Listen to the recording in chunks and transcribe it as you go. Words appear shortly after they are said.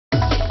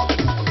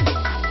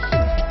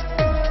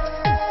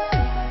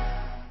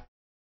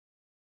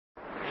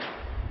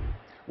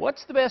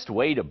What's the best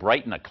way to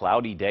brighten a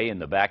cloudy day in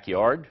the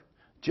backyard?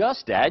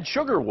 Just add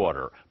sugar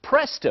water.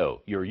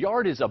 Presto! Your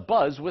yard is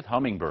abuzz with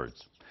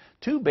hummingbirds.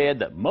 Too bad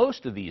that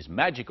most of these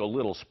magical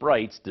little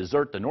sprites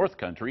desert the North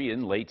Country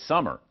in late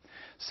summer.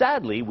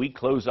 Sadly, we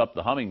close up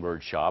the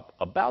hummingbird shop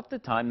about the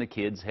time the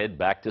kids head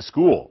back to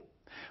school.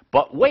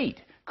 But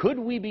wait, could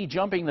we be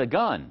jumping the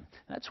gun?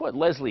 That's what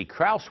Leslie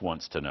Krause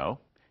wants to know.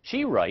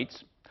 She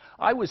writes,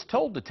 I was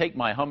told to take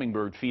my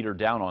hummingbird feeder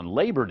down on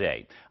Labor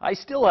Day. I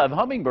still have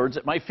hummingbirds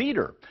at my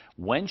feeder.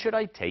 When should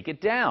I take it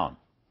down?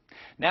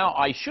 Now,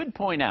 I should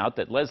point out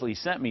that Leslie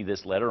sent me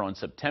this letter on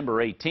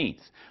September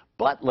 18th.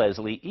 But,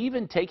 Leslie,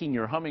 even taking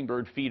your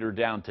hummingbird feeder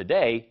down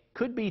today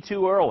could be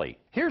too early.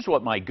 Here's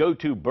what my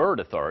go-to bird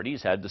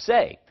authorities had to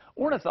say.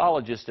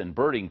 Ornithologist and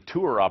birding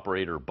tour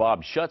operator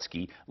Bob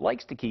Schutzke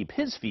likes to keep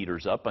his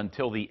feeders up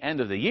until the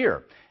end of the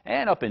year.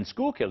 And up in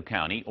Schuylkill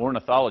County,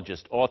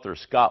 ornithologist author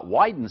Scott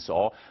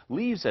Weidensaw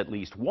leaves at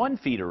least one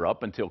feeder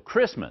up until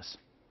Christmas.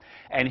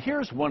 And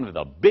here's one of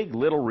the big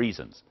little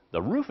reasons,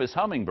 the rufous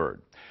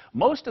hummingbird.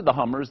 Most of the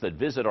hummers that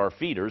visit our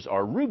feeders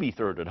are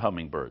ruby-throated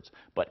hummingbirds,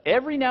 but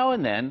every now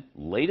and then,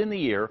 late in the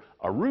year,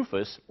 a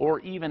rufous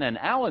or even an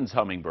Allen's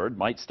hummingbird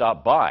might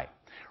stop by.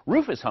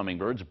 Rufous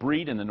hummingbirds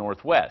breed in the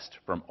Northwest,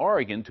 from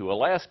Oregon to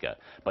Alaska,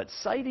 but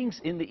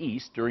sightings in the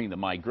east during the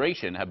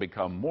migration have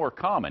become more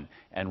common,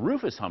 and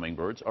rufous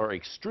hummingbirds are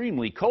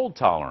extremely cold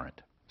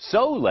tolerant.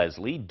 So,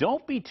 Leslie,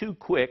 don't be too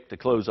quick to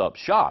close up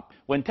shop.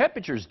 When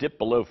temperatures dip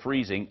below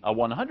freezing, a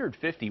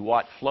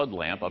 150-watt flood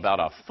lamp about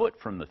a foot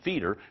from the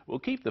feeder will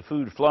keep the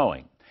food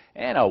flowing.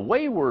 And a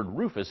wayward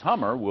rufous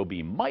hummer will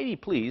be mighty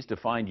pleased to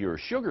find your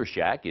sugar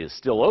shack is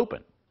still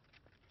open.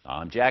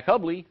 I'm Jack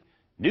Hubley,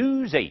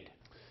 News 8.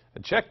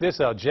 And check this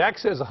out. Jack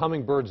says a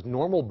hummingbird's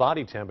normal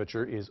body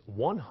temperature is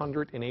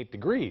 108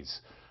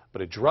 degrees.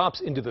 But it drops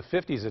into the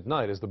 50s at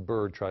night as the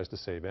bird tries to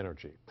save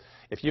energy.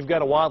 If you've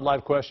got a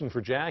wildlife question for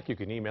Jack, you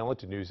can email it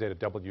to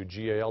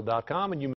news8@wgal.com and you